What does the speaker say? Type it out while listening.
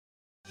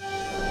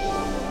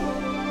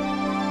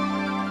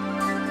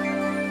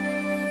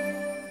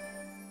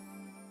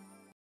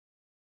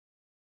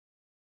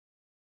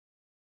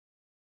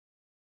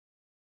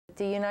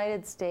The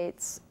United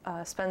States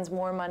spends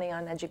more money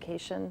on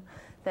education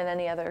than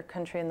any other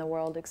country in the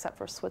world except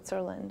for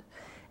Switzerland.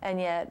 And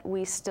yet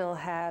we still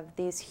have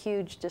these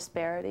huge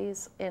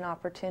disparities in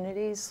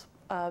opportunities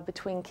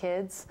between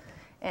kids.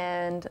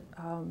 And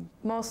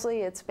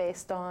mostly it's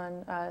based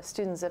on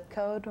student zip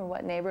code or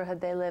what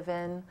neighborhood they live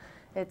in.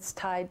 It's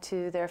tied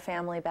to their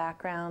family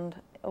background,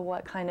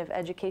 what kind of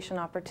education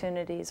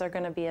opportunities are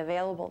going to be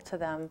available to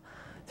them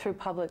through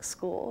public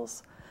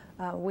schools.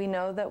 We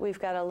know that we've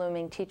got a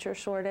looming teacher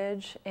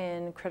shortage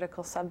in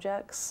critical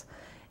subjects,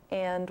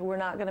 and we're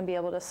not going to be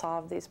able to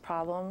solve these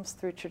problems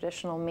through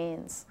traditional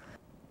means.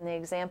 And the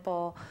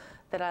example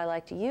that I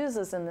like to use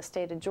is in the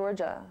state of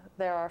Georgia.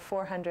 There are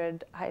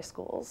 400 high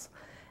schools,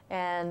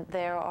 and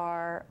there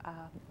are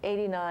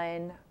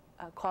 89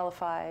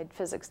 qualified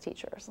physics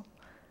teachers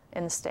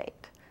in the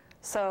state.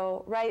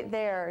 So right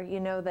there,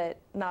 you know that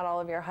not all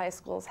of your high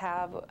schools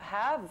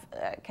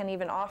can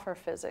even offer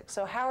physics.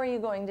 So how are you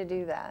going to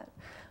do that?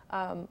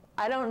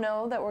 I don't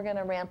know that we're going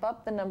to ramp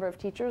up the number of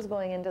teachers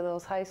going into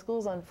those high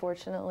schools,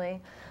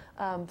 unfortunately.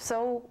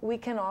 So we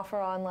can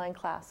offer online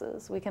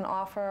classes. We can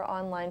offer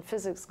online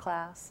physics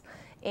class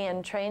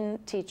and train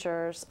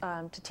teachers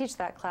to teach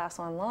that class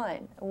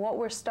online. What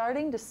we're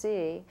starting to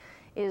see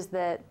is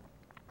that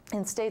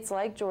in states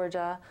like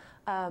Georgia,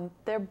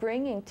 they're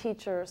bringing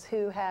teachers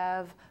who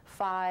have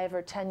 5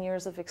 or 10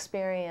 years of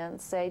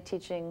experience, say,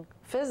 teaching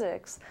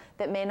physics,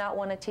 that may not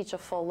want to teach a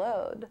full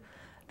load.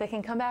 They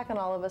can come back and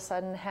all of a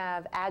sudden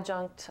have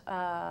adjunct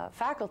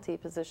faculty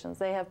positions.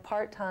 They have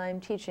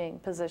part-time teaching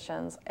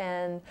positions,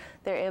 and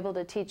they're able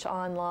to teach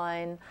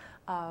online.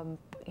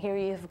 Here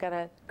you've got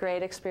a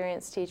great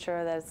experienced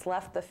teacher that's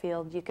left the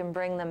field. You can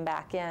bring them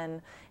back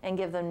in and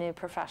give them new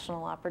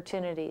professional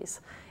opportunities.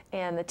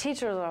 And the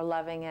teachers are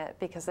loving it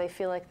because they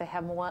feel like they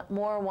have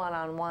more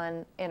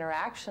one-on-one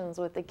interactions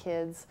with the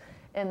kids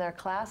in their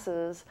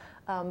classes,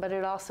 but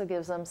it also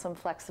gives them some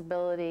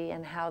flexibility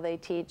in how they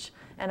teach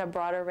and a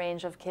broader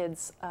range of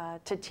kids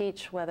to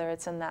teach, whether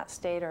it's in that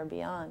state or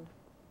beyond.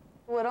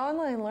 What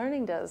online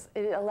learning does,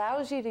 it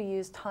allows you to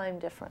use time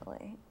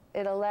differently.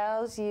 It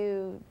allows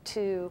you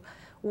to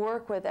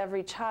work with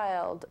every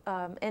child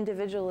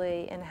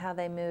individually in how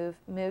they move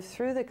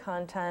through the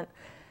content,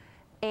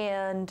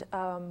 and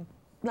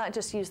not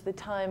just use the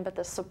time, but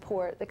the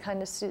support, the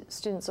kind of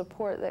student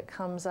support that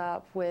comes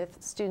up with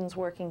students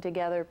working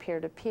together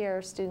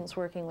peer-to-peer, students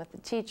working with the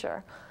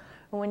teacher.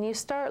 When you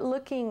start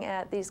looking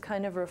at these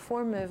kind of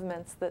reform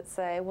movements that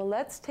say, well,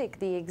 let's take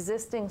the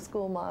existing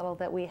school model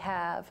that we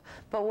have,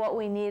 but what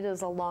we need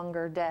is a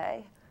longer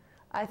day,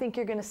 I think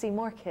you're going to see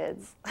more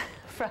kids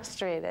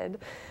frustrated.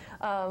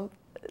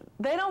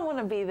 They don't want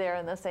to be there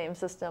in the same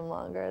system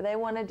longer. They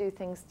want to do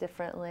things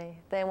differently.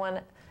 They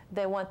want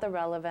the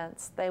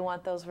relevance. They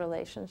want those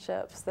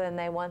relationships. Then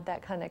they want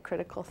that kind of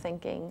critical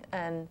thinking,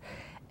 and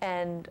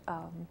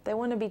they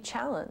want to be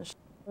challenged.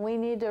 We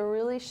need to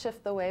really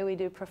shift the way we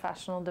do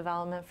professional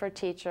development for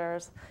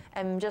teachers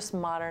and just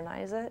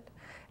modernize it.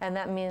 And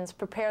that means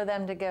prepare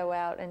them to go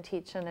out and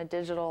teach in a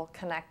digital,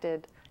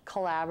 connected,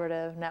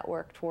 collaborative,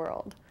 networked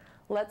world.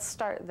 Let's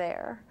start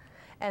there.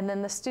 And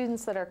then the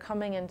students that are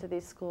coming into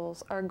these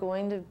schools are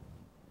going to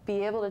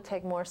be able to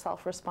take more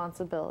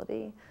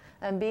self-responsibility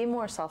and be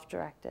more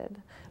self-directed,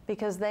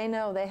 because they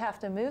know they have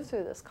to move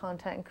through this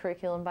content and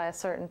curriculum by a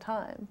certain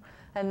time.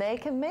 And they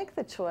can make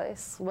the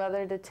choice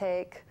whether to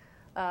take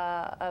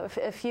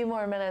a few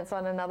more minutes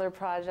on another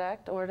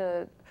project, or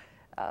to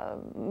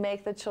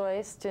make the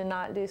choice to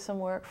not do some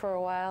work for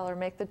a while, or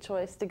make the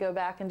choice to go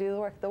back and do the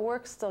work. The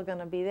work's still going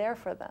to be there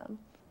for them.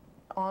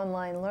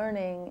 Online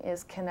learning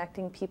is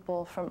connecting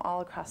people from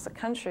all across the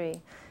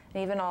country,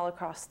 and even all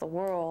across the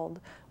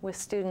world, with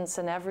students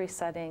in every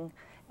setting,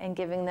 and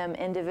giving them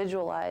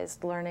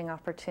individualized learning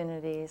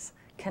opportunities,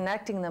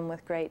 connecting them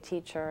with great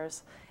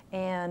teachers,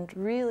 and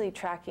really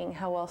tracking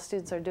how well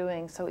students are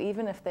doing. So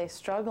even if they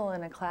struggle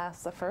in a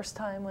class the first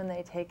time when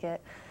they take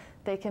it,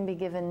 they can be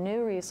given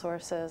new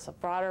resources, a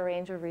broader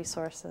range of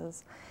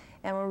resources.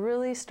 And we're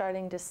really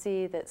starting to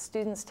see that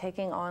students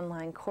taking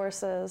online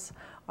courses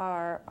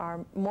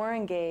are more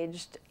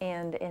engaged,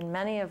 and in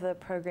many of the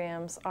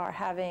programs are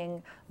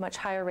having much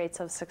higher rates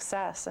of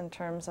success in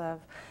terms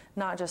of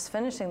not just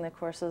finishing the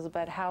courses,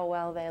 but how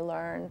well they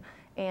learn,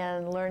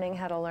 and learning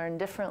how to learn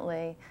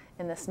differently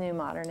in this new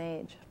modern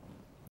age.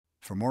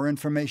 For more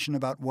information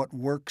about what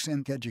works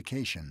in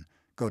education,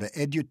 go to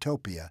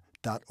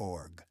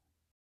edutopia.org.